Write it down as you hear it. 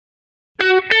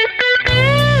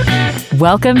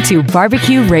Welcome to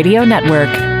BBQ Radio Network,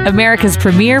 America's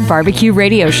premier barbecue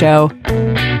radio show.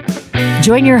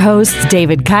 Join your hosts,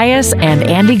 David Caius and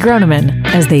Andy Groneman,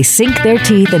 as they sink their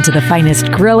teeth into the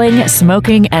finest grilling,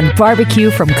 smoking, and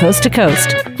barbecue from coast to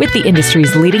coast with the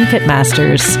industry's leading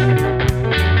pitmasters.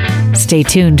 Stay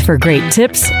tuned for great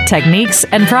tips, techniques,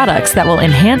 and products that will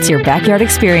enhance your backyard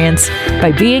experience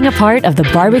by being a part of the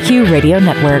BBQ Radio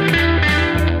Network.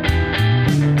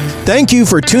 Thank you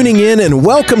for tuning in and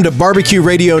welcome to BBQ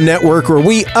Radio Network, where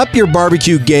we up your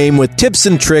barbecue game with tips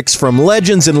and tricks from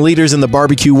legends and leaders in the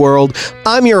barbecue world.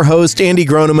 I'm your host, Andy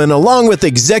Groneman, along with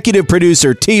executive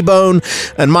producer T-Bone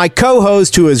and my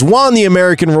co-host who has won the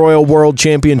American Royal World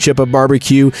Championship of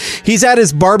Barbecue. He's at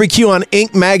his Barbecue on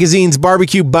Inc. magazine's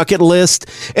barbecue bucket list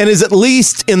and is at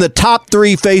least in the top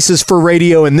 3 faces for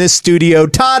radio in this studio,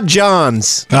 Todd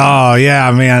Johns. Oh, yeah,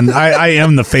 man. I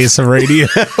am the face of radio.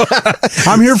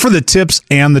 I'm here for the tips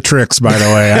and the tricks, by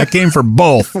the way. I came for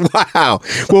both. Wow.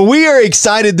 Well, we are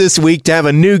excited this week to have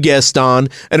a new guest on.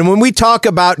 And when we talk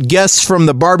about guests from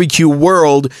the barbecue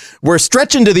world, we're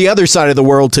stretching to the other side of the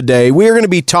world today. We are going to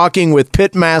be talking with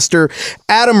pitmaster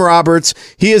Adam Roberts.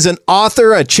 He is an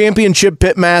author, a championship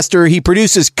pitmaster. He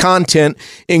produces content,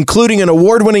 including an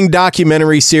award-winning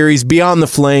documentary series, Beyond the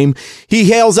Flame. He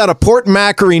hails out of Port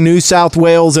Macquarie, New South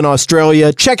Wales in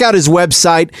Australia. Check out his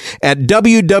website at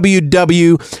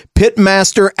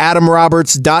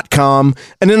www.pitmasteradamroberts.com.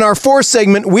 And in our fourth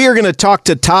segment, we are going to talk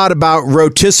to Todd about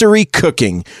rotisserie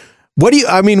cooking. What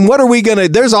are we going to,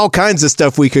 there's all kinds of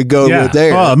stuff we could go with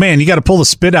there. Oh man, you got to pull the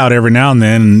spit out every now and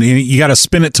then. And you got to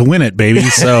spin it to win it, baby.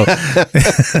 So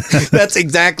that's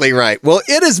exactly right. Well,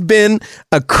 it has been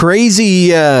a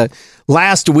crazy,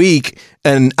 last week,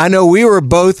 and I know we were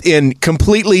both in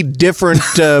completely different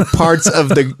parts of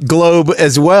the globe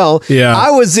as well. Yeah.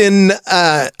 I was in,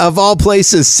 of all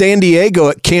places, San Diego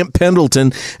at Camp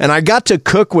Pendleton, and I got to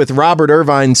cook with Robert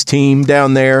Irvine's team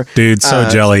down there. Dude, so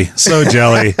jelly. So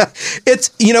jelly.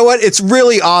 It's, you know what? It's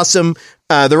really awesome.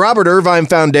 The Robert Irvine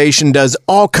Foundation does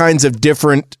all kinds of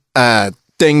different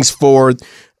things for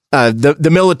the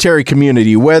military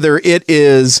community, whether it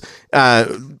is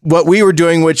what we were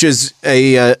doing, which is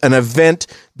an event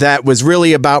that was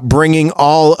really about bringing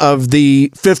all of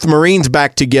the 5th Marines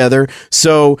back together.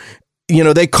 So, you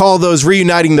know, they call those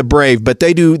Reuniting the Brave, but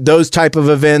they do those type of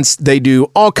events. They do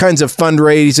all kinds of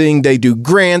fundraising. They do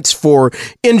grants for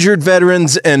injured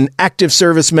veterans and active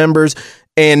service members,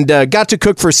 and got to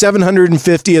cook for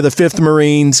 750 of the 5th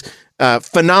Marines.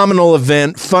 Phenomenal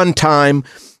event, fun time.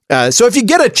 So if you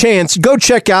get a chance, go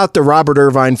check out the Robert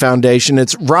Irvine Foundation.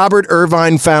 It's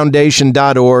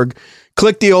robertirvinefoundation.org.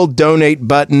 Click the old donate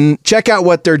button. Check out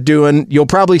what they're doing. You'll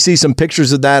probably see some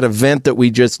pictures of that event that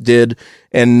we just did.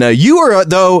 And you are,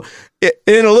 though,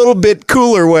 in a little bit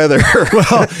cooler weather.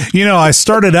 Well, you know, I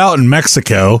started out in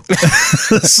Mexico,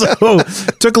 so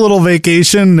took a little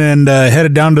vacation and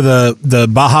headed down to the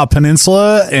Baja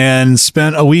Peninsula and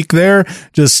spent a week there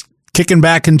just kicking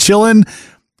back and chilling.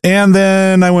 And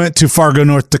then I went to Fargo,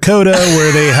 North Dakota,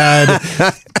 where they had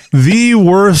the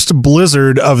worst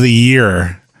blizzard of the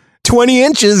year. 20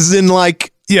 inches in an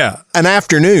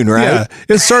afternoon, right? Yeah.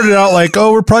 It started out like,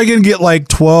 we're probably going to get like 8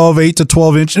 to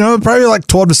 12 inches. No, probably like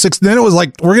 12 to 6. Then it was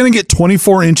like, we're going to get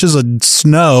 24 inches of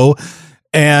snow.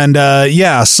 And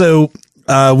so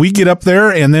we get up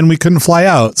there and then we couldn't fly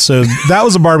out. So that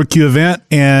was a barbecue event.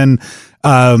 And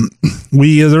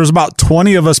there was about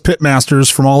 20 of us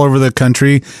pitmasters from all over the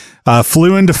country,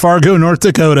 flew into Fargo, North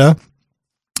Dakota,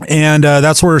 and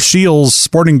that's where Shields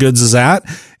Sporting Goods is at.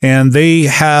 And they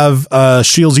have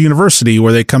Shields University,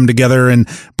 where they come together and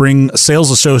bring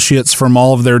sales associates from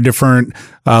all of their different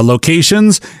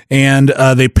locations. And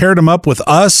they paired them up with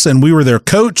us, and we were their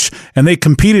coach, and they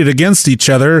competed against each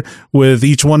other with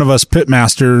each one of us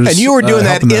pitmasters. And you were doing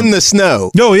that in the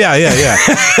snow. Oh, yeah.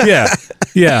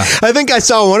 Yeah. I think I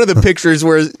saw one of the pictures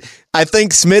where I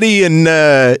think Smitty and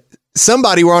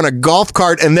somebody were on a golf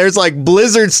cart, and there's like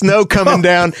blizzard snow coming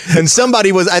down, and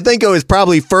somebody was, I think it was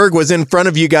probably Ferg, was in front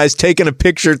of you guys taking a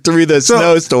picture through the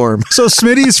snowstorm. So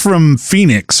Smitty's from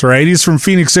Phoenix, right? He's from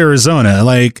Phoenix, Arizona.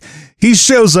 Like, he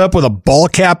shows up with a ball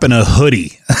cap and a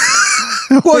hoodie.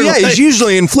 Well, yeah, he's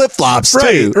usually in flip-flops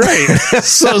too. Right.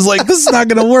 So I was like, this is not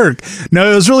going to work.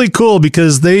 No, it was really cool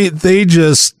because they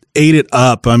just ate it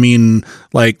up. I mean,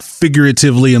 like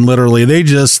figuratively and literally.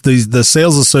 The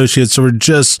sales associates were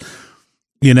just,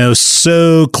 you know,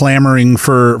 so clamoring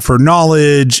for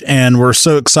knowledge, and we're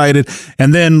so excited.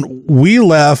 And then we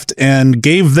left and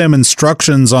gave them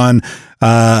instructions on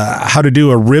how to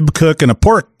do a rib cook and a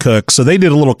pork cook. So they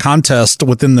did a little contest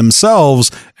within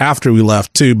themselves after we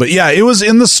left too. But yeah, it was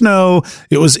in the snow.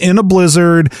 It was in a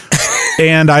blizzard.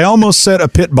 and I almost set a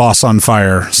pit boss on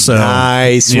fire. So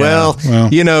nice. Yeah,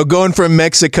 well, going from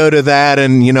Mexico to that,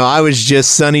 and I was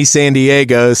just sunny San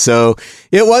Diego, so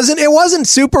it wasn't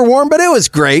super warm, but it was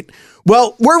great.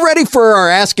 Well, we're ready for our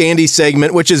Ask Andy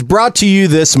segment, which is brought to you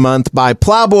this month by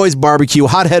Plowboys Barbecue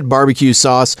Hothead Barbecue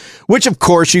Sauce, which, of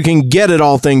course, you can get at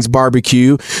All Things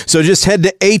Barbecue. So just head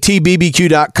to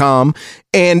atbbq.com.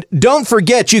 And don't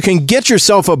forget, you can get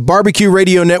yourself a Barbecue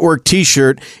Radio Network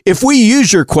t-shirt if we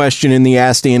use your question in the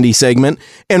Ask Andy segment.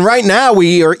 And right now,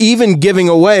 we are even giving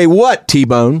away what,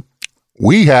 T-Bone?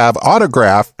 We have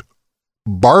autographed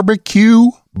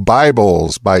Barbecue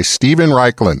Bibles by Stephen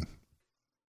Reichlin.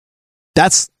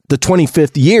 That's the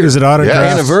 25th year. Is it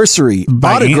autographed? Anniversary.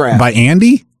 Autograph. By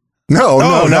Andy? No.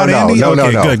 Andy?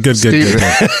 Okay, good.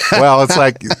 Well, it's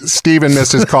like Stephen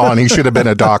missed his call and he should have been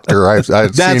a doctor. I've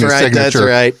seen his signature.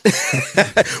 That's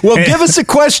right. Well, give us a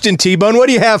question, T-Bone. What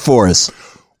do you have for us?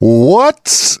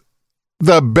 What's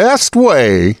the best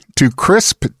way to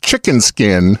crisp chicken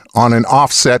skin on an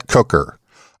offset cooker?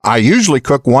 I usually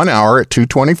cook 1 hour at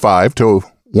 225 to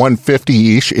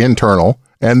 150-ish internal,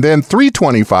 and then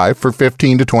 325 for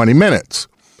 15 to 20 minutes.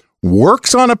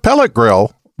 Works on a pellet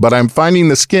grill, but I'm finding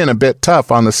the skin a bit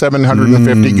tough on the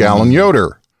 750-gallon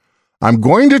Yoder. I'm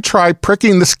going to try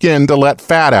pricking the skin to let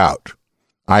fat out.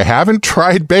 I haven't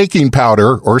tried baking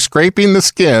powder or scraping the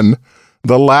skin,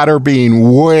 the latter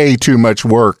being way too much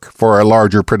work for a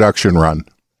larger production run.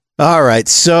 All right,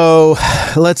 so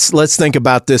let's think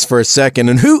about this for a second.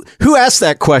 And who asked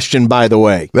that question, by the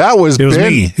way? It was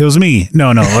me. It was me.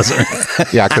 No.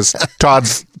 Yeah, because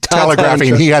Todd's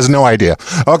telegraphing. He has no idea.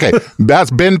 Okay, that's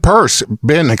Ben Pierce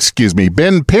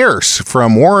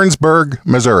from Warrensburg,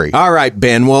 Missouri. All right,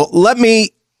 Ben. Well, let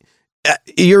me.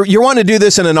 You're wanting to do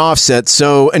this in an offset.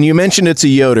 So, and you mentioned it's a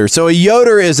Yoder. So a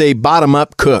Yoder is a bottom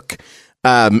up cook.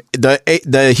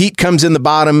 The heat comes in the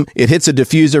bottom, it hits a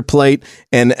diffuser plate,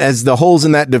 and as the holes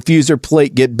in that diffuser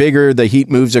plate get bigger, the heat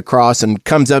moves across and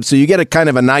comes up, so you get a kind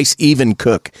of a nice even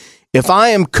cook. If I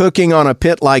am cooking on a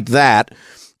pit like that,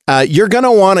 you're going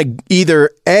to want to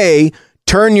either A,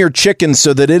 turn your chicken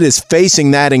so that it is facing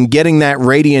that and getting that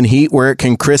radiant heat where it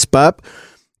can crisp up,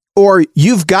 or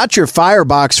you've got your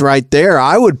firebox right there.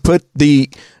 I would put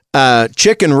the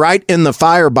chicken right in the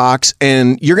firebox,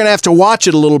 and you're going to have to watch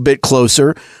it a little bit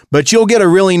closer, but you'll get a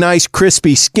really nice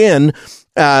crispy skin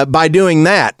by doing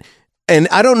that. And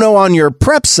I don't know on your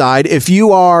prep side if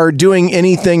you are doing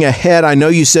anything ahead. I know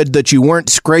you said that you weren't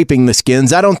scraping the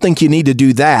skins. I don't think you need to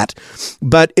do that.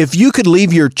 But if you could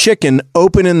leave your chicken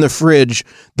open in the fridge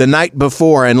the night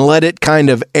before and let it kind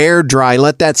of air dry,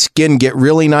 let that skin get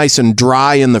really nice and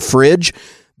dry in the fridge,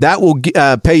 that will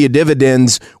pay you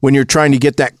dividends when you're trying to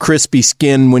get that crispy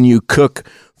skin when you cook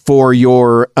for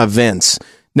your events.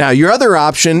 Now, your other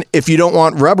option, if you don't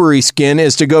want rubbery skin,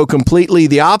 is to go completely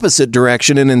the opposite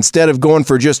direction. And instead of going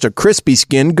for just a crispy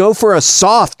skin, go for a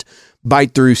soft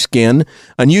bite-through skin.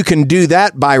 And you can do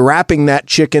that by wrapping that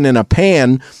chicken in a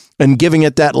pan and giving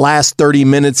it that last 30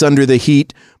 minutes under the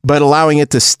heat, but allowing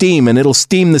it to steam, and it'll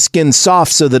steam the skin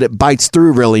soft so that it bites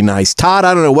through really nice. Todd,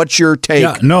 I don't know. What's your take?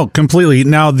 Yeah, no, completely.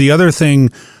 Now, the other thing,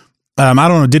 I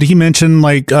don't know, did he mention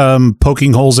like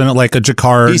poking holes in it like a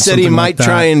jacquard? He said he might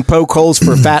try and poke holes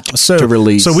for fat to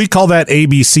release. So we call that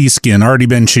ABC skin, already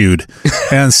been chewed.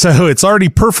 And so it's already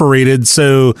perforated.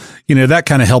 So, that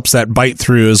kind of helps that bite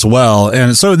through as well.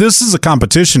 And so this is a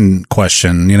competition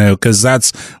question, because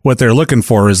that's what they're looking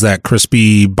for, is that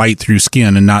crispy bite through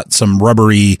skin and not some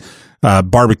rubbery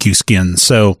barbecue skin.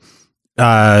 So,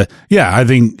 I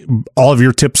think all of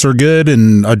your tips are good,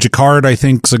 and a jacquard, I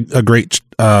think, is a great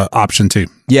option too.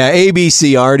 Yeah,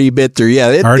 ABC already bit through.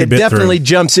 Yeah, it definitely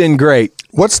jumps in great.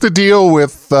 What's the deal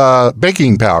with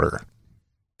baking powder?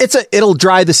 It'll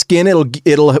dry the skin.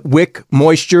 It'll wick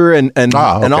moisture and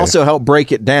also help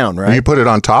break it down. Right? You put it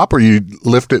on top, or you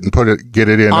lift it and get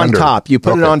it in on under? top. You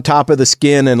put it on top of the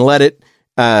skin and let it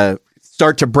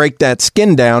start to break that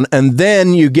skin down, and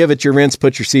then you give it your rinse,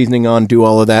 put your seasoning on, do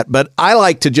all of that. But I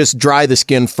like to just dry the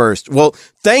skin first. Well,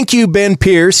 thank you, Ben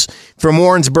Pierce from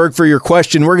Warrensburg, for your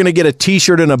question. We're going to get a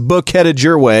t-shirt and a book headed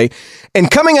your way.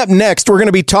 And coming up next, we're going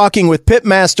to be talking with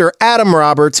Pitmaster Adam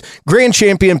Roberts, Grand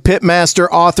Champion Pitmaster,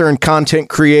 author and content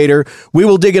creator. We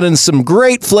will dig into some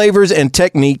great flavors and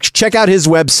techniques. Check out his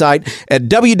website at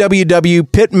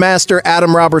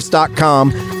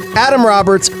www.pitmasteradamroberts.com. Adam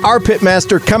Roberts, our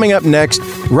Pitmaster, coming up next,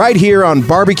 right here on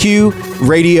Barbecue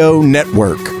Radio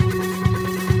Network.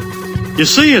 You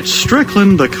see, at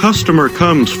Strickland, the customer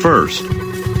comes first.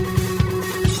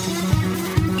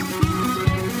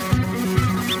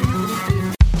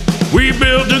 We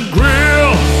build a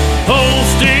grill,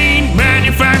 Holstein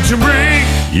manufacturing.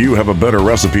 you have a better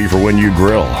recipe for when you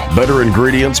grill. Better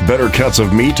ingredients, better cuts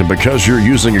of meat, and because you're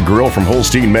using a grill from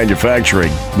Holstein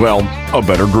Manufacturing, well, a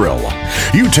better grill.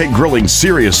 You take grilling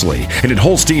seriously, and at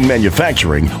Holstein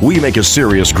Manufacturing, we make a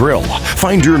serious grill.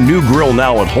 Find your new grill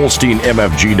now at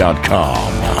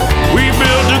HolsteinMFG.com. We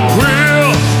build a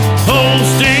grill,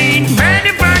 Holstein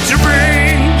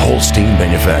Manufacturing. Holstein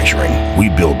Manufacturing, we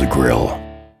build the grill.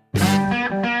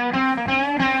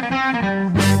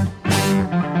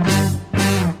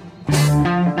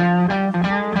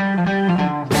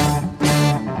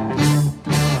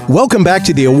 Welcome back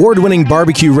to the award-winning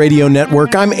Barbecue Radio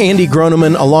Network. I'm Andy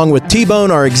Groneman, along with T-Bone,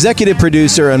 our executive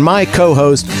producer, and my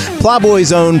co-host,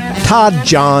 Plowboy's own Todd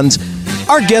Johns.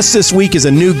 Our guest this week is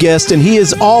a new guest, and he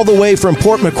is all the way from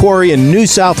Port Macquarie in New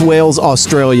South Wales,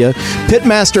 Australia,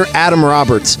 Pitmaster Adam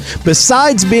Roberts.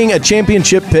 Besides being a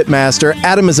championship pitmaster,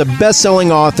 Adam is a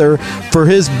best-selling author for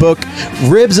his book,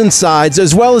 Ribs and Sides,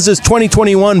 as well as his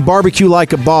 2021 Barbecue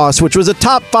Like a Boss, which was a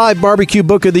top 5 barbecue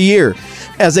book of the year.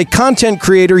 As a content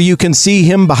creator, you can see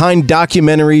him behind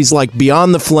documentaries like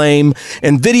Beyond the Flame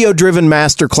and video-driven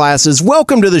masterclasses.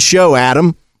 Welcome to the show,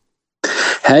 Adam.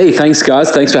 Hey, thanks,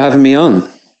 guys. Thanks for having me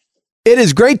on. It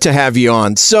is great to have you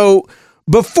on. So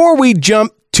before we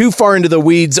jump too far into the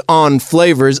weeds on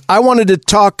flavors, I wanted to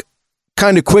talk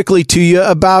kind of quickly to you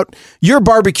about your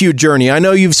barbecue journey. I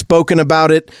know you've spoken about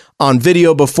it on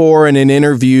video before and in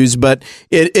interviews, but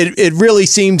it really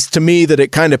seems to me that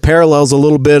it kind of parallels a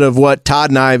little bit of what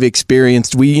Todd and I have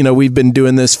experienced. We've been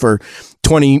doing this for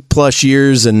 20 plus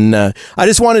years, and I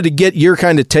just wanted to get your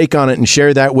kind of take on it and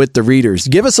share that with the readers.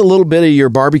 Give us a little bit of your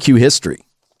barbecue history.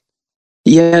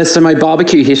 Yeah, so my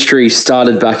barbecue history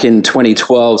started back in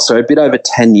 2012, so a bit over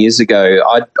 10 years ago.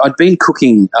 I'd been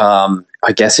cooking,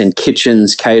 I guess, in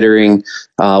kitchens, catering,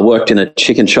 worked in a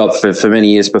chicken shop for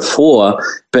many years before,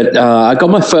 but I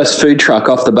got my first food truck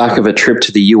off the back of a trip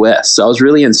to the US. So I was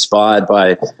really inspired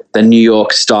by the New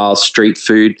York style street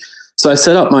food. So I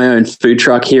set up my own food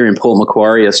truck here in Port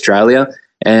Macquarie, Australia,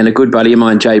 and a good buddy of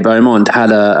mine, Jay Beaumont,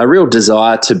 had a real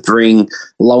desire to bring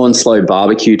low and slow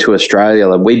barbecue to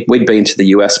Australia. We'd been to the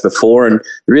US before and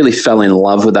really fell in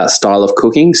love with that style of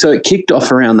cooking. So it kicked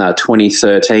off around that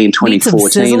 2013, 2014. Need some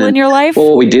sizzle in your life?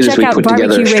 All we did Check is we out put together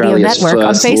Barbecue Radio Australia's Network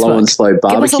on first Facebook. low and slow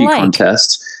barbecue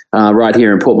contest. Right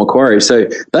here in Port Macquarie. So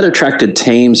that attracted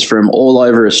teams from all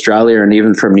over Australia and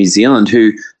even from New Zealand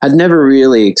who had never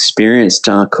really experienced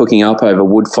cooking up over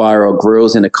wood fire or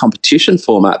grills in a competition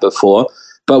format before.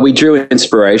 But we drew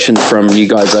inspiration from you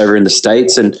guys over in the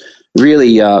States and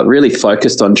really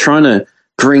focused on trying to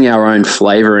bring our own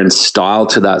flavor and style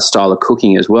to that style of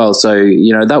cooking as well. So,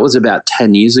 that was about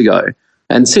 10 years ago.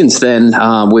 And since then,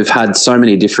 we've had so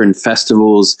many different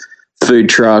festivals, food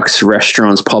trucks,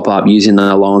 restaurants pop up using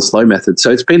the low and slow method.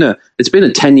 So it's been a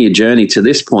 10-year journey to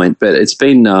this point, but it's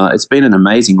been an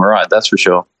amazing ride, that's for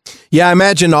sure. Yeah, I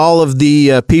imagine all of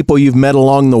the people you've met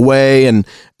along the way and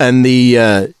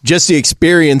the just the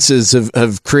experiences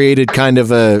have created kind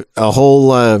of a whole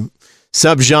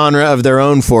subgenre of their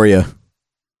own for you.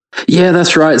 Yeah,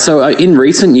 that's right. So in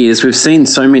recent years, we've seen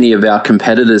so many of our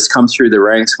competitors come through the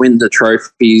ranks, win the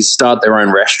trophies, start their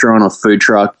own restaurant or food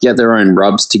truck, get their own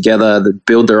rubs together,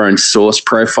 build their own sauce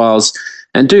profiles,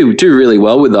 and do really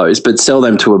well with those, but sell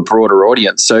them to a broader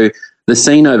audience. So the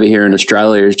scene over here in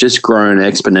Australia has just grown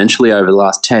exponentially over the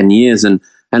last 10 years, and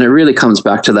it really comes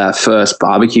back to that first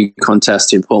barbecue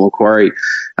contest in Port Macquarie,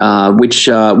 which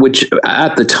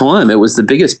at the time, it was the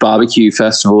biggest barbecue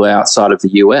festival outside of the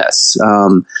US.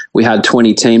 We had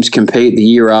 20 teams compete. The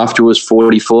year after was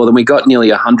 44. Then we got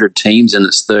nearly 100 teams in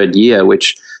its third year,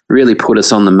 which really put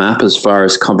us on the map as far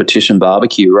as competition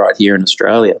barbecue right here in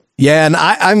Australia. Yeah, and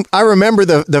I remember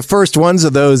the first ones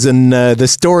of those and the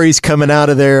stories coming out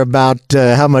of there about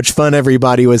how much fun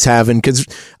everybody was having. Because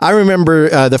I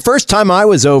remember the first time I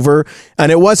was over,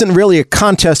 and it wasn't really a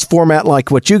contest format like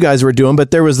what you guys were doing,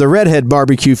 but there was the Redhead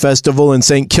Barbecue Festival in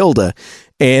St. Kilda.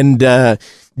 And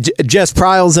Jess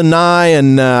Pryles and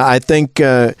I think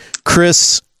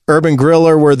Chris Urban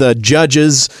Griller were the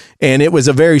judges, and it was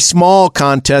a very small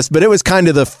contest, but it was kind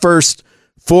of the first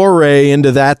foray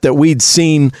into that we'd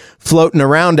seen floating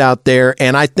around out there.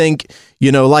 And I think,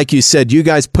 like you said, you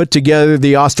guys put together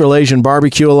the Australasian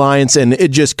Barbecue Alliance, and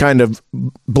it just kind of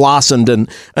blossomed and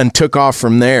took off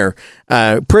from there.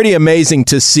 Pretty amazing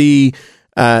to see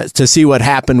what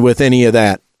happened with any of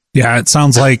that. Yeah, it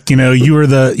sounds like, you were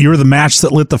the match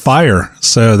that lit the fire.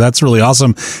 So that's really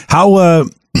awesome. How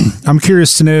I'm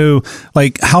curious to know,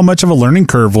 how much of a learning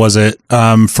curve was it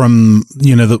from,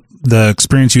 the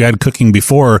experience you had cooking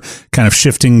before, kind of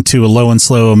shifting to a low and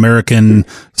slow American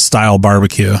style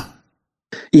barbecue?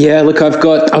 Yeah, look, I've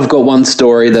got one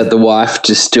story that the wife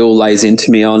just still lays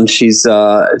into me on. She's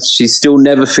still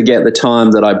never forget the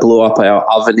time that I blew up our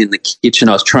oven in the kitchen.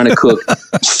 I was trying to cook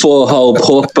 4 whole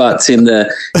pork butts in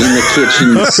the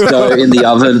kitchen stove in the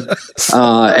oven,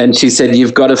 and she said,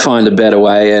 "You've got to find a better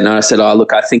way." And I said, "Oh,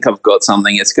 look, I think I've got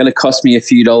something. It's going to cost me a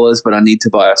few dollars, but I need to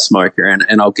buy a smoker,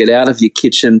 and I'll get out of your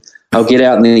kitchen. I'll get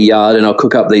out in the yard and I'll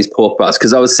cook up these pork butts,"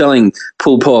 because I was selling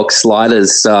pulled pork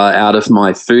sliders out of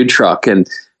my food truck, and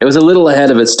it was a little ahead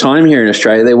of its time here in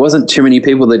Australia. There wasn't too many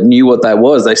people that knew what that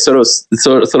was. They sort of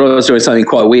thought I was doing something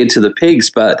quite weird to the pigs,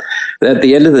 but at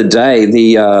the end of the day,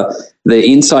 the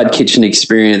inside kitchen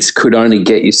experience could only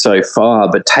get you so far.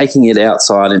 But taking it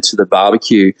outside into the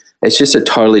barbecue, it's just a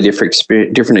totally different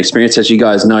experience. As you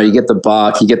guys know, you get the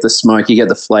bark, you get the smoke, you get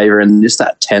the flavor, and just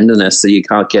that tenderness that you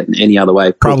can't get in any other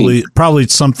way. Probably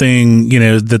something,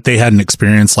 that they hadn't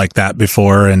experienced like that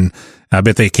before, and I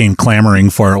bet they came clamoring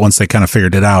for it once they kind of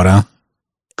figured it out, huh?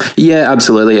 Yeah,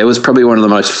 absolutely. It was probably one of the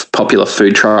most popular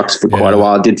food trucks for quite a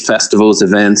while. I did festivals,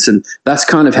 events, and that's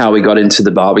kind of how we got into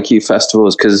the barbecue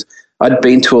festivals, because I'd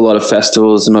been to a lot of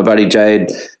festivals, and my buddy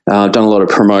Jade done a lot of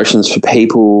promotions for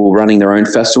people running their own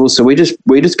festivals. So we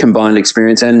just combined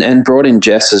experience and brought in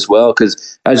Jess as well,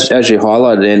 because as you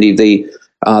highlighted, Andy, the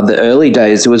early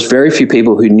days, there was very few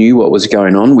people who knew what was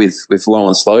going on with Low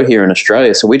and Slow here in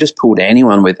Australia. So we just pulled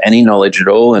anyone with any knowledge at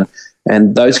all,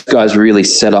 and those guys really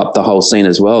set up the whole scene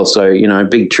as well. So,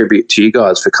 big tribute to you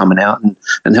guys for coming out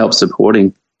and help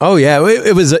supporting. Oh yeah,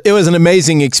 it was an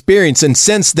amazing experience, and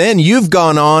since then you've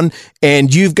gone on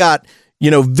and you've got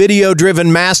video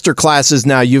driven master classes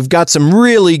now. You've got some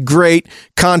really great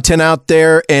content out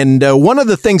there, and one of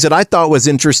the things that I thought was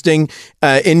interesting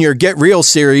in your Get Real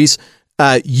series,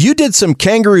 you did some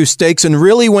kangaroo steaks and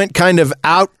really went kind of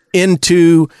out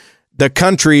into the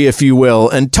country, if you will,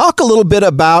 and talk a little bit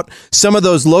about some of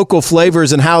those local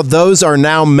flavors and how those are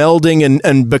now melding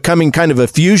and becoming kind of a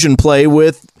fusion play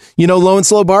with, Low and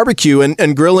Slow barbecue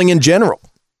and grilling in general.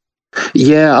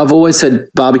 Yeah, I've always said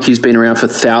barbecue's been around for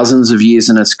thousands of years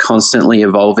and it's constantly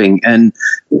evolving. And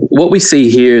what we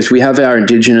see here is we have our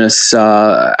Indigenous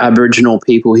Aboriginal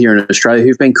people here in Australia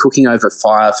who've been cooking over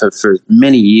fire for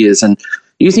many years and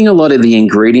using a lot of the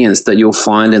ingredients that you'll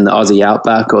find in the Aussie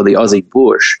outback or the Aussie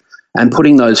bush, and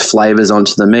putting those flavors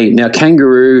onto the meat. Now,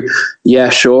 kangaroo, yeah,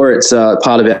 sure, it's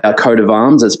part of our coat of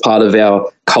arms, it's part of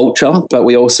our culture, but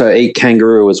we also eat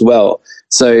kangaroo as well.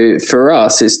 So for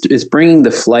us, it's bringing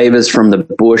the flavors from the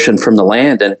bush and from the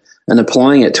land and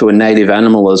applying it to a native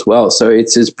animal as well. So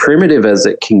it's as primitive as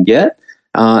it can get.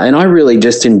 And I really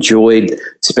just enjoyed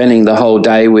spending the whole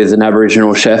day with an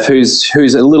Aboriginal chef who's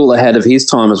a little ahead of his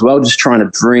time as well, just trying to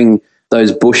bring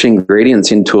those bush ingredients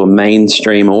into a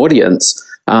mainstream audience.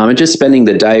 And just spending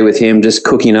the day with him, just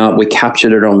cooking up. We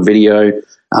captured it on video,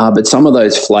 but some of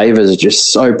those flavors are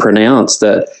just so pronounced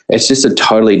that it's just a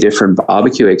totally different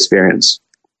barbecue experience.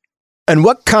 And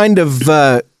what kind of,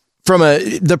 from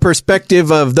the perspective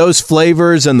of those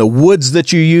flavors and the woods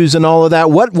that you use and all of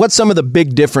that, what's some of the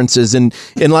big differences? In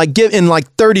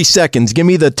 30 seconds, give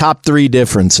me the top 3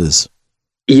 differences.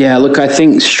 Yeah, look, I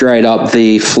think straight up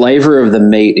the flavor of the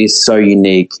meat is so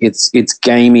unique. It's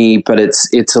gamey, but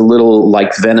it's a little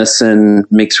like venison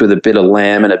mixed with a bit of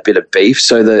lamb and a bit of beef.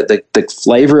 So the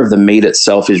flavor of the meat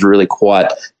itself is really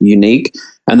quite unique.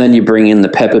 And then you bring in the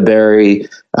pepperberry,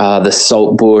 the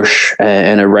salt bush,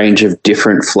 and a range of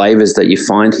different flavors that you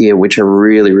find here, which are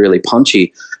really, really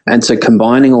punchy. And so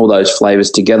combining all those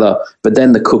flavors together, but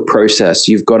then the cook process,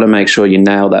 you've got to make sure you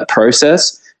nail that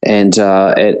process. And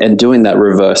doing that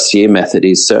reverse sear method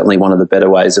is certainly one of the better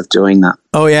ways of doing that.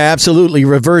 Oh, yeah, absolutely.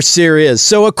 Reverse sear is.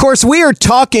 So, of course, we are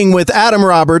talking with Adam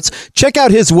Roberts. Check out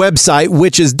his website,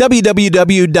 which is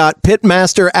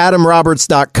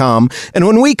www.pitmasteradamroberts.com. And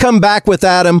when we come back with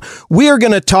Adam, we are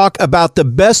going to talk about the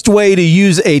best way to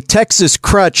use a Texas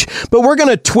crutch, but we're going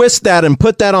to twist that and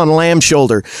put that on lamb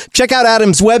shoulder. Check out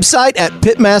Adam's website at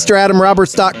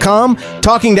pitmasteradamroberts.com.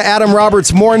 Talking to Adam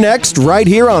Roberts more next, right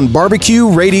here on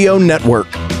BBQ Radio Network.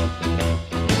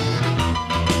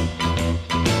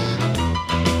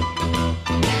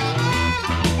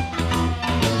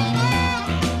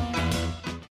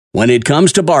 When it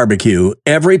comes to barbecue,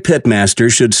 every pitmaster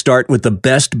should start with the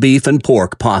best beef and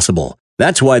pork possible.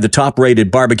 That's why the top-rated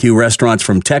barbecue restaurants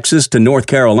from Texas to North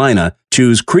Carolina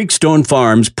choose Creekstone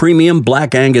Farms premium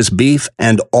Black Angus beef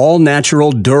and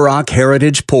all-natural Duroc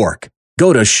heritage pork.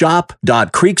 Go to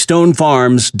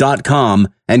shop.creekstonefarms.com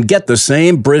and get the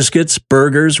same briskets,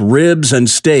 burgers, ribs, and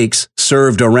steaks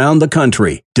served around the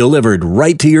country, delivered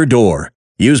right to your door.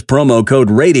 Use promo code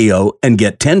RADIO and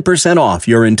get 10% off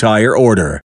your entire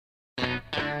order.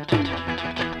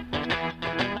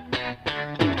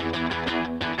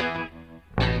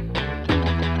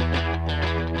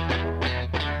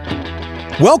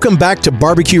 Welcome back to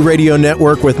Barbecue Radio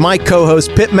Network with my co-host,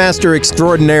 Pitmaster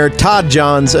Extraordinaire Todd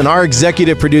Johns, and our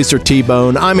executive producer,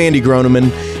 T-Bone. I'm Andy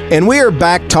Groneman, and we are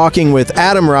back talking with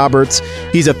Adam Roberts.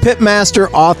 He's a Pitmaster,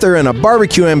 author, and a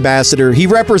barbecue ambassador. He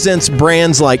represents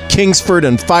brands like Kingsford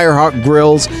and Firehawk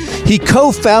Grills. He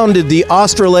co-founded the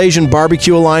Australasian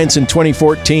Barbecue Alliance in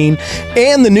 2014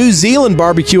 and the New Zealand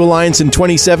Barbecue Alliance in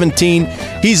 2017.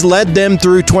 He's led them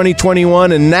through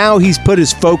 2021, and now he's put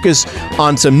his focus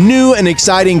on some new and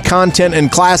exciting content and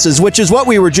classes, which is what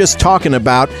we were just talking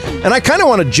about. And I kind of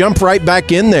want to jump right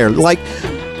back in there. Like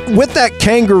with that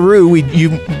kangaroo,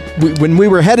 when we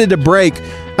were headed to break,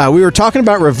 we were talking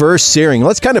about reverse searing.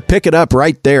 Let's kind of pick it up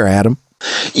right there, Adam.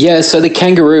 Yeah, so the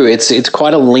kangaroo, it's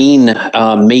quite a lean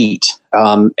meat,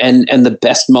 and the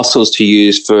best muscles to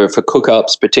use for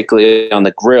cook-ups, particularly on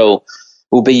the grill,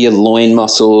 will be your loin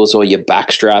muscles or your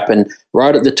backstrap. And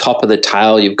right at the top of the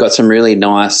tail, you've got some really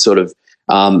nice sort of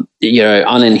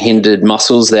unhindered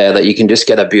muscles there that you can just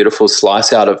get a beautiful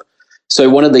slice out of. So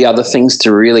one of the other things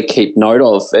to really keep note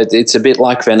of, it's a bit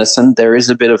like venison. There is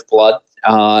a bit of blood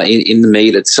in the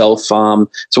meat itself. So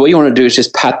what you want to do is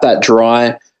just pat that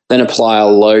dry, then apply a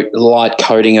light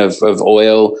coating of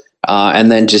oil,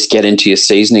 and then just get into your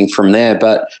seasoning from there.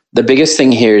 But the biggest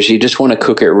thing here is you just want to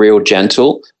cook it real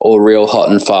gentle or real hot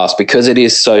and fast. Because it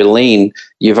is so lean,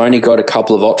 you've only got a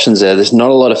couple of options there. There's not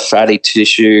a lot of fatty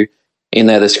tissue in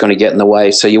there that's going to get in the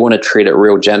way. So you want to treat it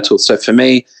real gentle. So for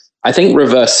me, I think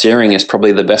reverse searing is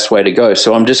probably the best way to go.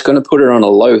 So I'm just going to put it on a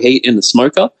low heat in the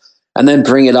smoker and then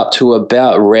bring it up to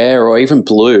about rare or even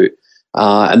blue.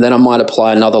 And then I might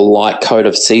apply another light coat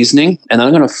of seasoning, and then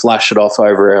I'm going to flash it off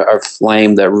over a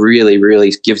flame that really,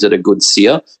 really gives it a good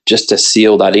sear just to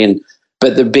seal that in.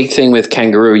 But the big thing with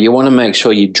kangaroo, you want to make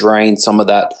sure you drain some of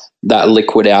that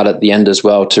liquid out at the end as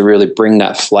well to really bring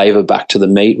that flavor back to the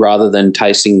meat rather than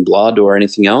tasting blood or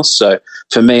anything else. So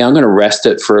for me, I'm going to rest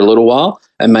it for a little while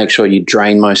and make sure you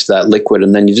drain most of that liquid,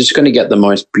 and then you're just going to get the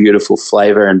most beautiful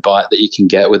flavor and bite that you can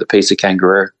get with a piece of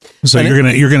kangaroo. So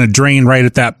you're gonna drain right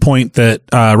at that point that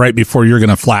right before you're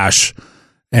gonna flash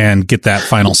and get that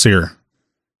final sear.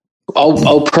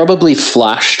 I'll probably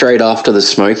flash straight after the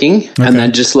smoking, and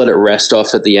then just let it rest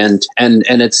off at the end. And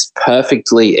it's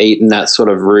perfectly eaten at sort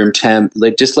of room temp.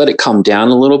 Just let it come down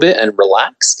a little bit and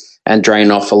relax and drain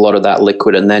off a lot of that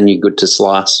liquid, and then you're good to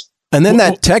slice. And then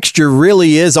that texture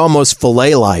really is almost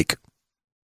filet-like.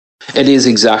 It is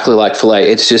exactly like filet.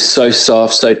 It's just so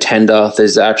soft, so tender.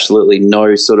 There's absolutely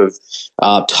no sort of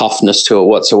toughness to it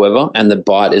whatsoever, and the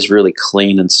bite is really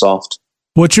clean and soft.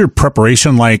 What's your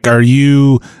preparation like? Are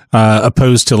you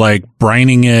opposed to like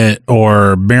brining it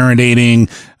or marinating?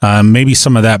 Maybe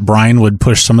some of that brine would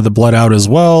push some of the blood out as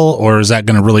well, or is that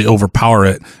going to really overpower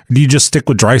it? Or do you just stick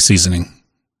with dry seasoning?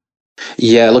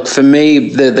 Yeah, look, for me,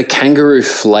 the kangaroo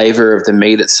flavor of the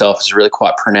meat itself is really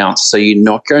quite pronounced. So you're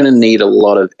not going to need a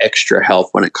lot of extra help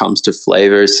when it comes to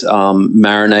flavors,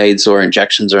 marinades or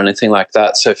injections or anything like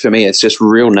that. So for me, it's just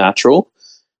real natural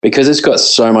because it's got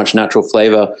so much natural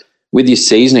flavor. With your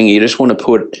seasoning, you just want to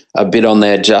put a bit on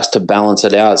there just to balance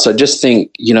it out. So just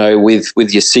think,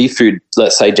 with your seafood,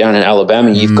 let's say down in Alabama,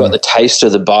 you've got the taste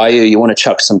of the bayou. You want to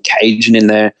chuck some Cajun in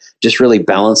there, just really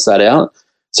balance that out.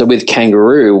 So with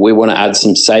kangaroo, we want to add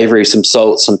some savory, some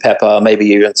salt, some pepper, maybe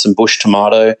even some bush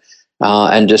tomato,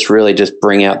 and just really just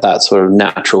bring out that sort of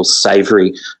natural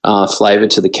savory flavor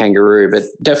to the kangaroo. But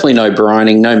definitely no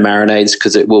brining, no marinades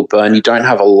because it will burn. You don't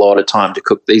have a lot of time to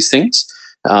cook these things.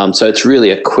 So it's really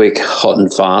a quick, hot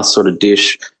and fast sort of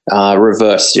dish.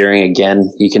 Reverse searing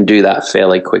again, you can do that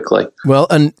fairly quickly. Well,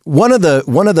 and one of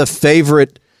the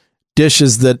favorite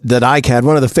dishes that I had,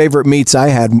 one of the favorite meats I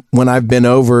had when I've been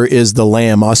over is the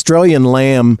lamb. Australian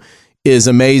lamb is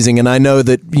amazing, and I know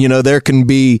that there can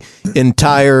be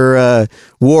entire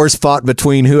wars fought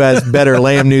between who has better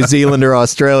lamb, New Zealand or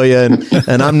Australia,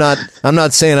 and I'm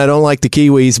not saying I don't like the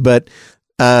Kiwis, but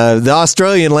the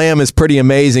Australian lamb is pretty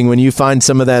amazing when you find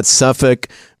some of that Suffolk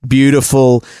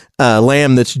beautiful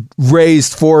lamb that's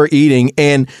raised for eating.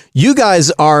 And you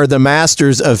guys are the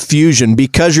masters of fusion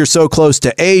because you're so close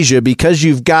to Asia, because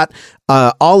you've got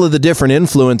all of the different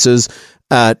influences.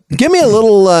 Give me a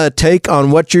little take on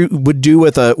what you would do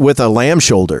with a lamb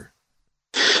shoulder.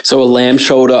 So a lamb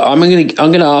shoulder, I'm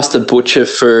gonna ask the butcher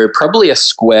for probably a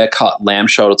square cut lamb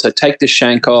shoulder. So take the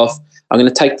shank off. I'm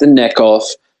going to take the neck off.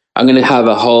 I'm going to have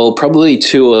a whole probably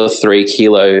 2 or 3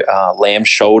 kilo lamb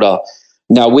shoulder.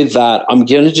 Now with that, I'm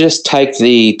going to just take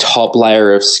the top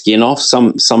layer of skin off.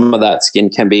 Some of that skin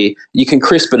you can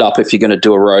crisp it up if you're going to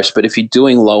do a roast, but if you're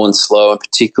doing low and slow, and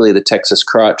particularly the Texas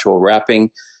crutch or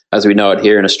wrapping, as we know it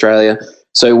here in Australia,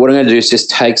 So what I'm going to do is just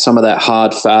take some of that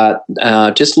hard fat,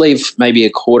 just leave maybe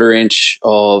 1/4 inch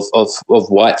of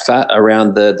white fat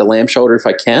around the lamb shoulder if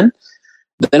I can.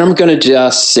 Then I'm going to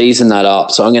just season that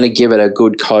up. So I'm going to give it a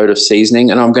good coat of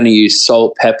seasoning, and I'm going to use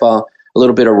salt, pepper, a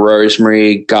little bit of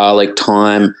rosemary, garlic,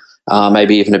 thyme,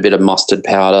 maybe even a bit of mustard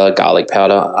powder, garlic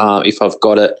powder, if I've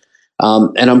got it.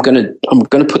 And I'm going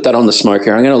to put that on the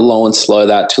smoker. I'm going to low and slow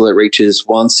that till it reaches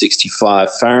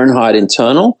 165 Fahrenheit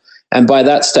internal. And by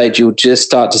that stage, you'll just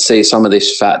start to see some of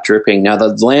this fat dripping. Now,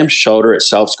 the lamb shoulder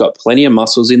itself's got plenty of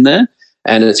muscles in there,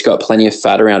 and it's got plenty of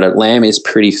fat around it. Lamb is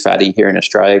pretty fatty here in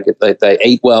Australia. They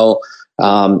eat well.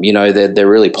 They're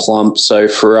really plump. So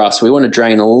for us, we want to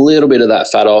drain a little bit of that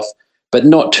fat off, but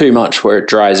not too much where it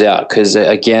dries out, because,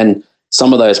 again,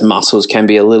 some of those muscles can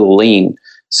be a little lean.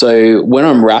 So when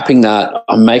I'm wrapping that,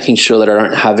 I'm making sure that I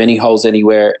don't have any holes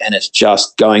anywhere, and it's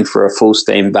just going for a full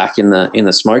steam back in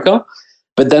the smoker.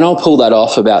 But then I'll pull that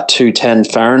off about 210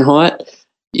 Fahrenheit.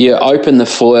 You open the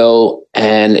foil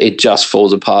and it just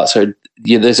falls apart. So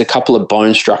there's a couple of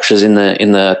bone structures in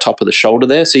the top of the shoulder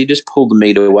there. So you just pull the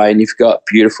meat away and you've got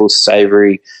beautiful,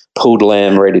 savory pulled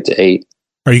lamb ready to eat.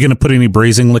 Are you going to put any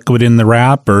braising liquid in the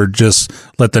wrap, or just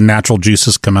let the natural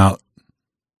juices come out?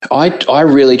 I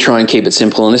really try and keep it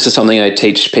simple, and this is something I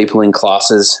teach people in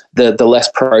classes. The less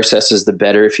processes, the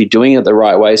better. If you're doing it the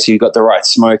right way, so you've got the right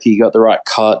smoker, you got the right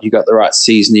cut, you got the right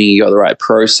seasoning, you got the right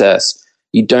process,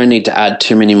 you don't need to add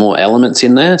too many more elements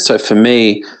in there. So for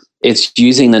me, it's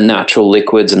using the natural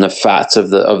liquids and the fats of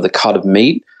the cut of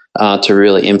meat to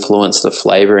really influence the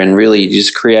flavor, and really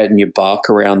just creating your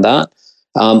bark around that.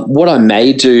 What I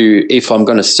may do if I'm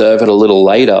going to serve it a little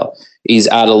later is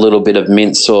add a little bit of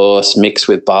mint sauce mixed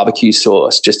with barbecue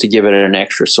sauce, just to give it an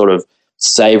extra sort of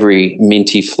savory,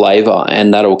 minty flavor,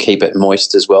 and that'll keep it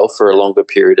moist as well for a longer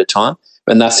period of time.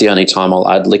 And that's the only time I'll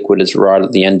add liquid, is right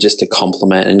at the end, just to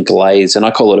complement and glaze. And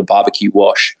I call it a barbecue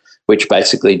wash, which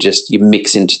basically just you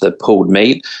mix into the pulled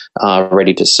meat,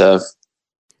 ready to serve.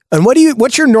 And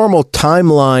what's your normal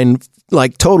timeline,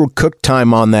 like total cook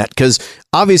time on that? Because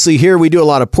obviously here we do a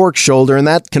lot of pork shoulder, and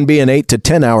that can be an 8 to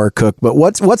 10 hour cook. But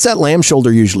what's that lamb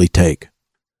shoulder usually take?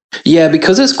 Yeah,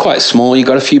 because it's quite small, you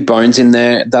got a few bones in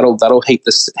there. That'll heat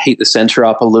the center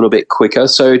up a little bit quicker.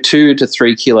 So 2 to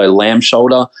 3 kilo lamb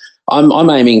shoulder, I'm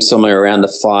aiming somewhere around the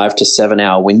 5 to 7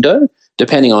 hour window,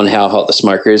 depending on how hot the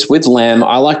smoker is. With lamb,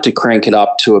 I like to crank it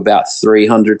up to about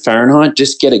 300 Fahrenheit,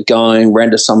 just get it going,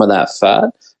 render some of that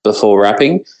fat before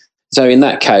wrapping. So in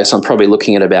that case, I'm probably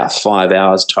looking at about 5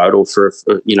 hours total for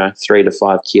 3 to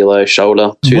 5 kilo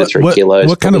shoulder, 2 to 3 kilos.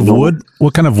 What kind of wood?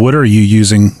 What kind of wood are you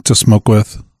using to smoke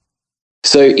with?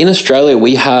 So in Australia,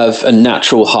 we have a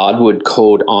natural hardwood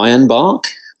called ironbark,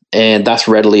 and that's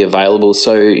readily available.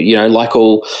 So like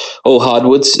all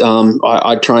hardwoods,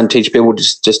 I try and teach people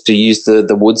just to use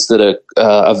the woods that are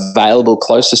available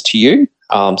closest to you.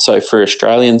 So for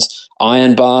Australians,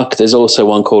 ironbark. There's also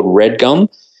one called red gum.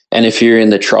 And if you're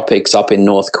in the tropics up in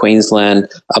North Queensland,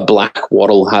 a black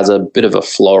wattle has a bit of a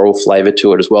floral flavour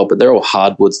to it as well. But they're all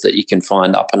hardwoods that you can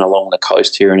find up and along the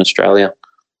coast here in Australia.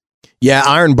 Yeah,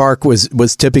 ironbark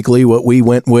was typically what we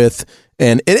went with,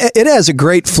 and it has a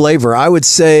great flavor. I would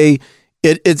say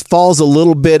it falls a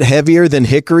little bit heavier than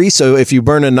hickory. So if you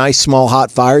burn a nice small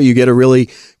hot fire, you get a really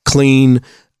clean,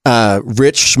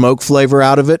 rich smoke flavor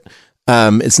out of it.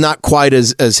 It's not quite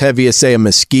as heavy as, say, a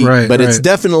mesquite, but it's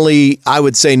definitely, I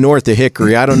would say, north of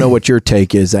hickory. I don't know what your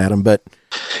take is, Adam, but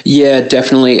yeah,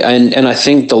 definitely. And I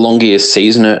think the longer you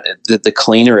season it, the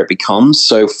cleaner it becomes.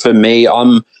 So for me,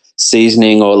 I'm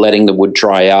seasoning or letting the wood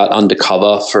dry out under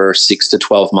cover for 6 to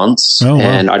 12 months. Oh, wow.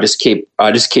 And I just keep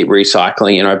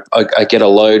recycling. I get a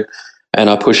load and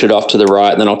I push it off to the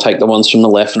right, and then I'll take the ones from the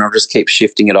left and I'll just keep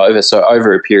shifting it over. So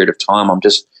over a period of time, I'm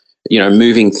just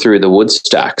moving through the wood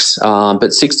stacks.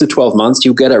 But 6 to 12 months,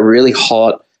 you'll get a really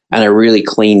hot and a really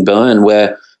clean burn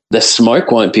where the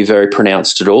smoke won't be very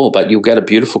pronounced at all, but you'll get a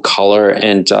beautiful color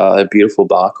and a beautiful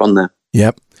bark on there.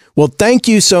 Yep. Well, thank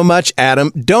you so much,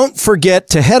 Adam. Don't forget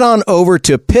to head on over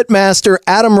to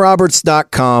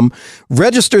pitmasteradamroberts.com.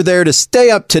 Register there to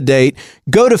stay up to date.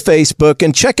 Go to Facebook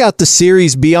and check out the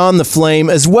series Beyond the Flame,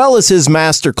 as well as his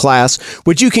masterclass,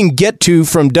 which you can get to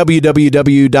from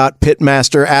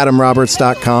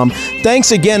www.pitmasteradamroberts.com.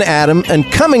 Thanks again, Adam. And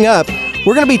coming up,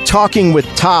 we're going to be talking with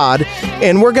Todd,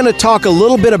 and we're going to talk a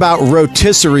little bit about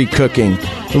rotisserie cooking.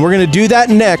 And we're going to do that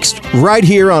next, right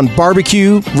here on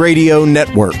Barbecue Radio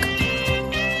Network.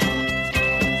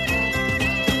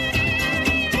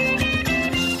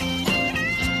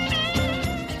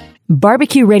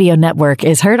 Barbecue Radio Network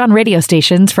is heard on radio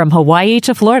stations from Hawaii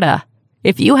to Florida.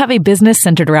 If you have a business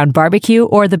centered around barbecue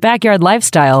or the backyard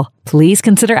lifestyle, please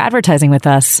consider advertising with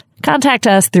us. Contact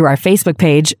us through our Facebook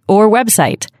page or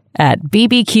website at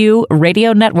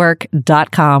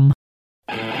bbqradionetwork.com.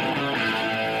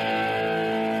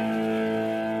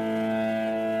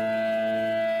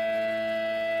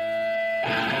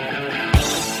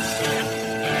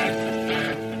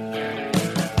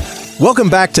 Welcome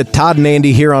back to Todd and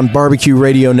Andy here on Barbecue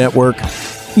Radio Network.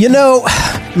 You know,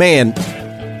 man,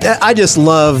 I just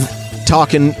love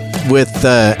talking with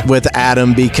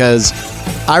Adam because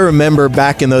I remember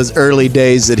back in those early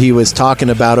days that he was talking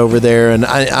about over there, and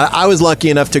I was lucky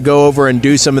enough to go over and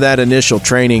do some of that initial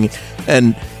training.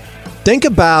 And think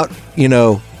about, you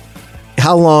know,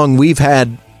 how long we've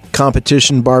had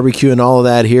competition barbecue and all of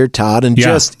that here, Todd, and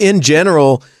just in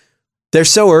general, they're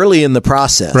so early in the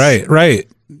process. Right.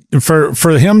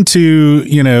 For him to,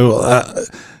 you know,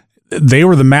 they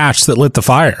were the match that lit the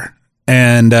fire.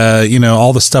 And, you know,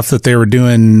 all the stuff that they were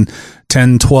doing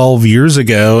 10, 12 years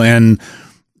ago. And,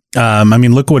 I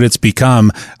mean, look what it's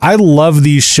become. I love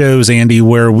these shows, Andy,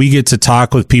 where we get to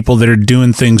talk with people that are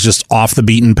doing things just off the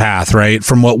beaten path, right?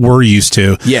 From what we're used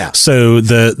to. Yeah. So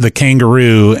the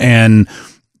kangaroo and,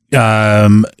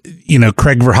 you know,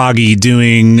 Craig Verhaeghe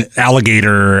doing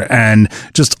alligator and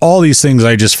just all these things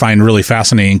I just find really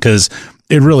fascinating because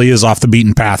it really is off the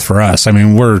beaten path for us. I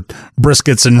mean, we're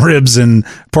briskets and ribs and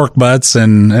pork butts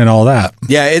and all that.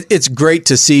 Yeah, it's great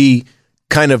to see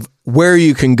kind of where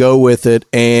you can go with it.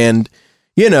 And,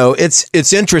 you know,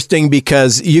 it's interesting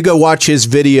because you go watch his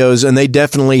videos and they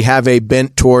definitely have a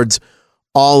bent towards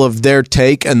all of their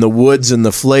take and the woods and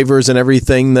the flavors and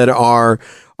everything that are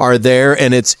there.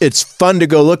 And it's fun to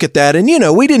go look at that. And, you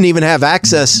know, we didn't even have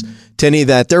access to any of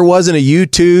that. There wasn't a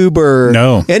YouTube or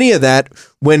any of that.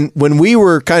 When we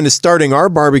were kind of starting our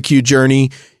barbecue journey,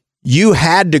 you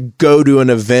had to go to an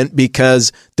event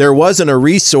because there wasn't a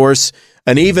resource.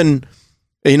 And even,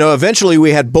 you know, eventually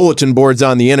we had bulletin boards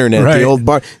on the internet. Right. The old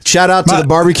shout out to the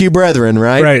Barbecue Brethren,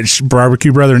 right? Right,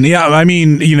 Barbecue Brethren. Yeah, I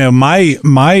mean, you know, my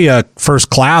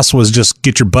first class was just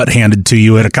get your butt handed to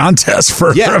you at a contest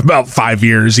for about 5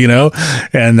 years, you know,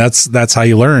 and that's how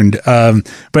you learned.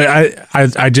 But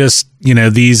I just, you know,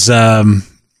 these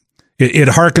it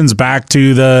harkens back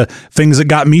to the things that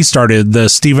got me started, the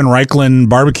Stephen Reichland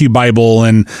Barbecue Bible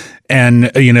and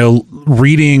you know,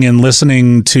 reading and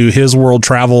listening to his world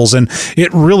travels. And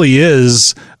it really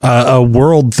is a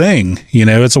world thing. You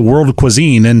know, it's a world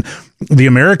cuisine. And the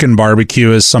American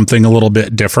barbecue is something a little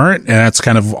bit different. And that's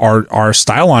kind of our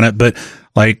style on it. But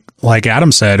like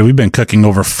Adam said, we've been cooking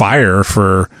over fire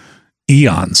for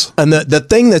eons. And the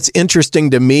thing that's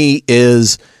interesting to me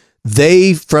is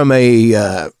they, from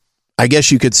a, I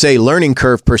guess you could say, learning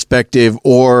curve perspective,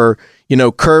 or, you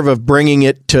know, curve of bringing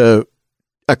it to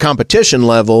a competition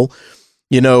level,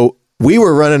 you know, we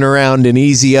were running around in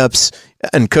easy ups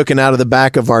and cooking out of the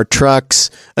back of our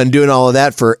trucks and doing all of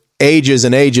that for ages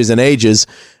and ages and ages.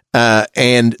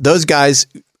 And those guys,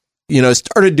 you know,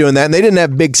 started doing that and they didn't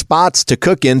have big spots to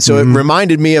cook in. So it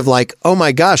reminded me of like, oh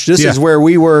my gosh, this is where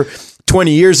we were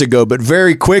 20 years ago. But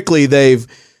very quickly they've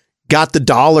got the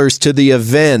dollars to the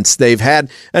events they've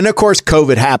had. And of course,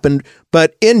 COVID happened.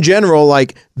 But in general,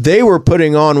 like, they were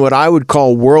putting on what I would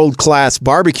call world-class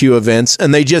barbecue events.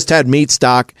 And they just had Meat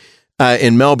Stock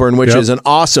in Melbourne, which is an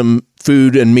awesome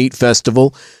food and meat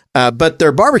festival. But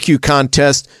their barbecue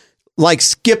contest, like,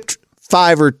 skipped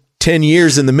 5 or 10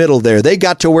 years in the middle there. They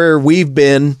got to where we've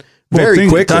been very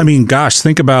quickly. I mean, gosh,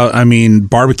 think about,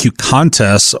 barbecue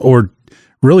contests or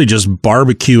really just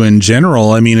barbecue in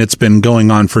general. I mean, it's been going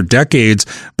on for decades,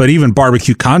 but even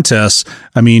barbecue contests,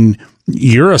 I mean,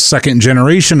 you're a second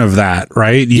generation of that,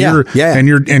 right? And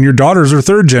your daughters are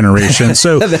third generation.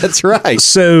 So that's right.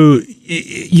 So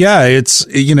yeah, it's,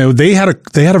 you know, they had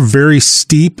a very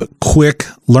steep, quick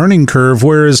learning curve,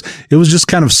 whereas it was just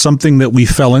kind of something that we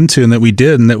fell into and that we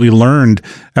did and that we learned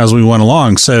as we went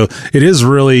along. So it is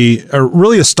really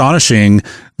astonishing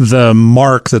the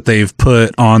mark that they've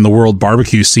put on the world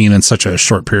barbecue scene in such a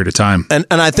short period of time. And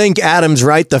I think Adam's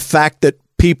right. The fact that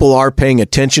people are paying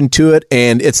attention to it,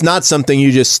 and it's not something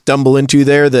you just stumble into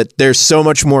there, that there's so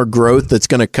much more growth that's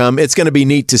going to come. It's going to be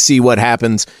neat to see what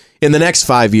happens in the next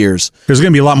 5 years. There's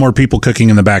going to be a lot more people cooking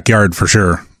in the backyard for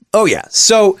sure. Oh, yeah.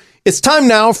 So it's time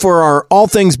now for our All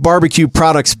Things Barbecue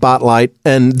product spotlight,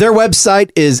 and their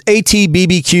website is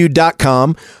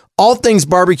atbbq.com. All Things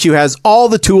Barbecue has all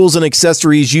the tools and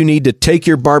accessories you need to take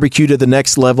your barbecue to the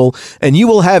next level, and you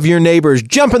will have your neighbors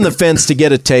jumping the fence to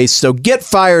get a taste. So get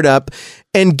fired up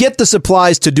and get the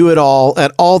supplies to do it all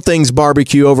at All Things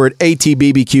Barbecue over at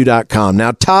atbbq.com.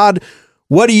 Now, Todd,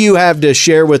 what do you have to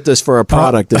share with us for a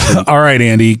product? All right,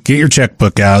 Andy, get your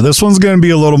checkbook out. This one's going to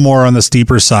be a little more on the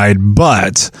steeper side,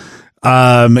 but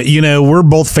we're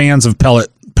both fans of pellet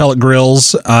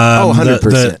grills.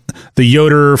 100%. The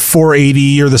Yoder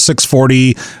 480 or the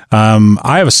 640.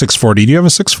 I have a 640. Do you have a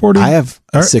 640? I have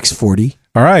a 640.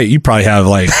 All right, you probably have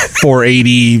like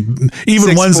 480,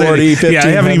 even ones that, I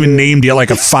haven't even named yet, like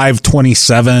a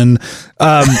 527.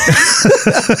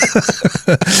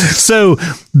 So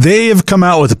they have come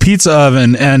out with a pizza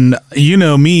oven, and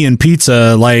me and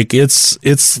pizza, like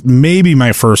it's maybe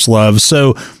my first love.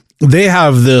 So they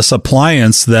have this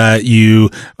appliance that you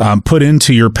put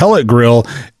into your pellet grill,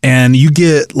 and you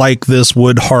get like this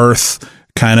wood hearth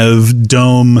kind of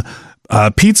dome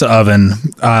pizza oven.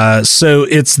 So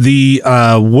it's the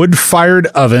wood-fired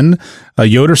oven, a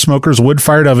Yoder Smokers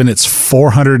wood-fired oven. It's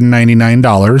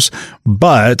 $499,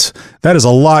 but that is a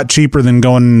lot cheaper than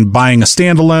going and buying a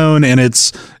standalone, and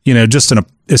it's just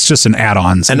an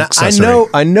add-on. And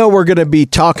I know we're going to be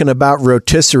talking about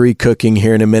rotisserie cooking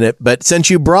here in a minute, but since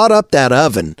you brought up that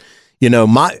oven,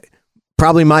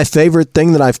 probably my favorite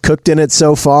thing that I've cooked in it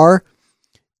so far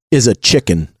is a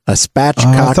chicken. A spatchcocked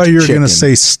chicken. I thought you were going to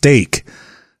say steak.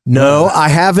 No, I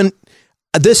haven't.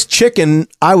 This chicken,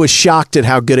 I was shocked at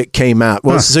how good it came out.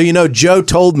 Well, so Joe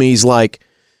told me, he's like,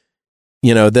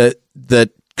 that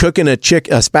cooking a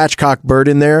spatchcock bird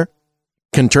in there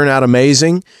can turn out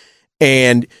amazing,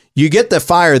 and you get the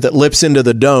fire that lips into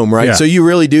the dome, right? Yeah. So you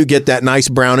really do get that nice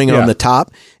browning on the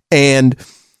top. And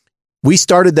we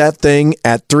started that thing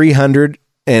at 300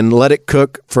 and let it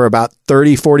cook for about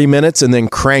 30-40 minutes, and then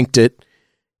cranked it.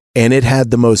 And it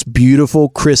had the most beautiful,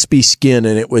 crispy skin,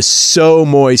 and it was so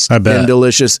moist and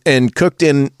delicious, and cooked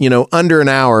in, under an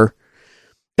hour.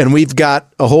 And we've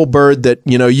got a whole bird that,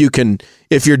 you can,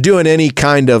 if you're doing any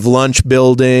kind of lunch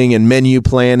building and menu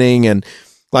planning, and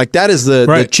like that is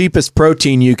the cheapest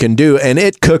protein you can do. And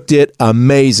it cooked it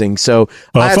amazing. So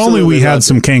if only we had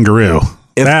some kangaroo.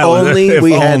 If only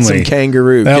we had some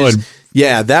kangaroo.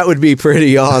 That would be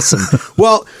pretty awesome.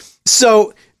 Well,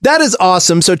 so that is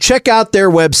awesome. So check out their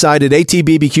website at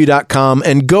atbbq.com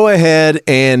and go ahead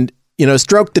and,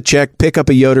 stroke the check, pick up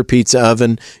a Yoder pizza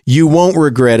oven. You won't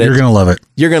regret it. You're going to love it.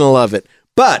 You're going to love it.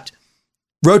 But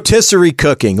rotisserie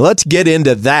cooking, let's get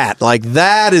into that. Like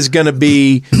that is going to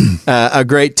be a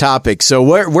great topic. So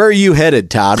where are you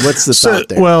headed, Todd? What's the thought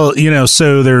there? Well,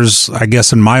 so there's, I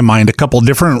guess in my mind, a couple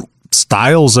different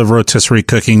styles of rotisserie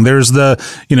cooking. There's the,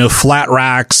 flat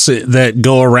racks that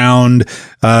go around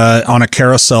on a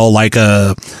carousel like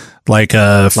a Fast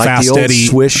the old Eddie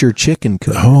Swisher chicken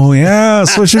cooker. Oh yeah,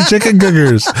 Swisher chicken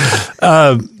cookers.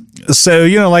 So,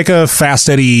 like a Fast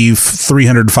Eddie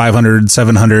 300, 500,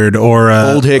 700 or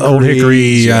Old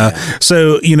Hickory.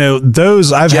 So,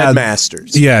 those I've had.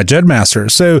 Masters. Yeah, Jed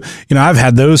Masters. So, I've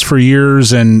had those for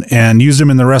years and used them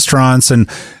in the restaurants, and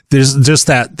there's just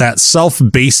that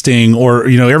self-basting, or,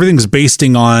 everything's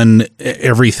basting on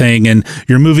everything, and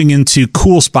you're moving into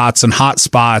cool spots and hot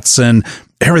spots, and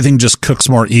everything just cooks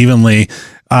more evenly.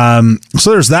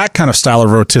 So there's that kind of style of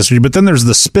rotisserie, but then there's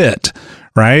the spit,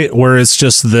 right? Where it's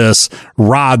just this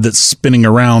rod that's spinning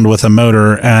around with a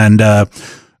motor. And,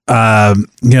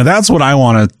 that's what I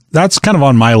want to, that's kind of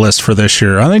on my list for this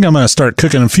year. I think I'm going to start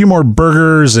cooking a few more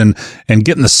burgers and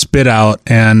getting the spit out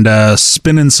and,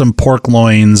 spinning some pork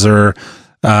loins, or,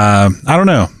 I don't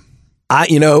know.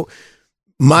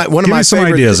 One of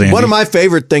my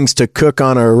favorite things to cook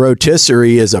on a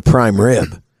rotisserie is a prime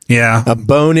rib. Yeah. A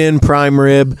bone-in prime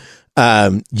rib.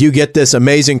 You get this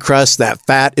amazing crust. That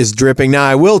fat is dripping. Now,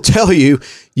 I will tell you,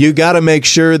 you got to make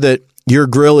sure that your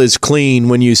grill is clean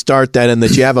when you start that, and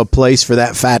that you have a place for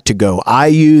that fat to go. I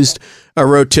used a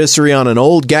rotisserie on an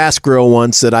old gas grill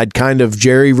once that I'd kind of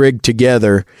jerry-rigged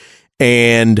together,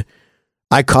 and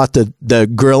I caught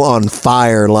the grill on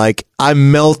fire. Like, I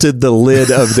melted the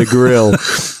lid of the grill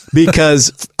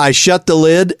because I shut the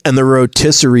lid and the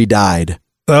rotisserie died.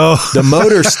 Oh, the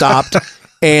motor stopped,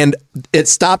 and it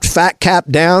stopped fat cap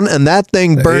down, and that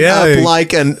thing burnt up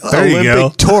like an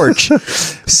Olympic torch.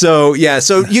 So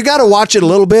you got to watch it a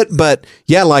little bit, but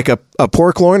like a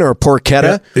pork loin or a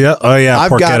porchetta. Yeah. Oh yeah.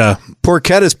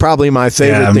 Porchetta is probably my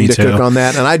favorite thing to cook on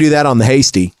that. And I do that on the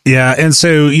Hasty. Yeah. And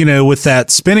so, with that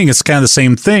spinning, it's kind of the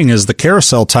same thing as the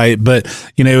carousel type, but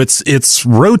it's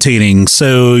rotating.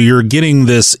 So you're getting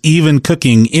this even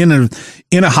cooking in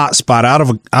a hot spot, out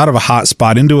of a hot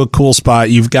spot into a cool spot.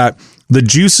 You've got the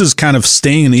juices kind of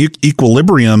staying in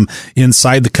equilibrium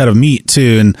inside the cut of meat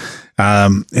too. And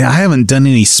I haven't done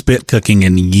any spit cooking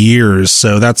in years,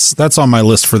 so that's on my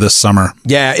list for this summer.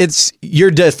 Yeah,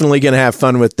 you're definitely going to have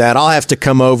fun with that. I'll have to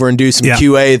come over and do some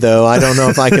QA, though. I don't know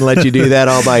if I can let you do that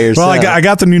all by yourself. Well, I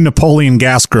got the new Napoleon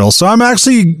gas grill, so I'm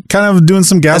actually kind of doing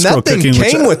some gas grill cooking. And that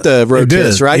thing came with the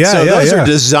Rotis, right? Yeah, so those are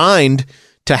designed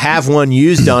to have one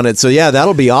used on it. So, yeah,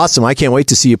 that'll be awesome. I can't wait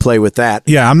to see you play with that.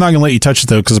 Yeah, I'm not going to let you touch it,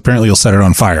 though, because apparently you'll set it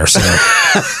on fire. So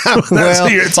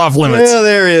it's off limits. Well,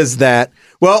 there is that.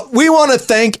 Well, we want to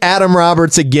thank Adam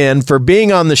Roberts again for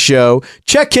being on the show.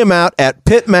 Check him out at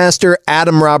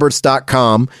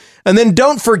pitmasteradamroberts.com. And then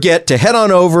don't forget to head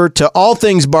on over to All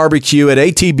Things Barbecue at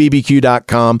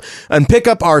atbbq.com and pick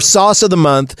up our sauce of the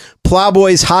month,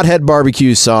 Plowboy's Hothead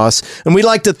Barbecue Sauce. And we'd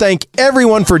like to thank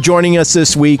everyone for joining us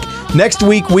this week. Next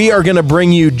week, we are going to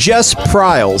bring you Jess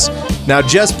Pryles. Now,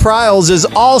 Jess Pryles is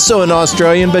also an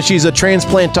Australian, but she's a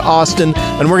transplant to Austin.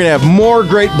 And we're going to have more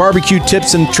great barbecue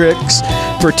tips and tricks.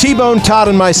 For T-Bone, Todd,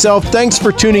 and myself, thanks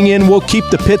for tuning in. We'll keep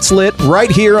the pits lit right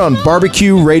here on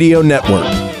Barbecue Radio Network.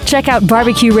 Check out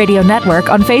Barbecue Radio Network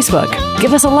on Facebook.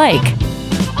 Give us a like.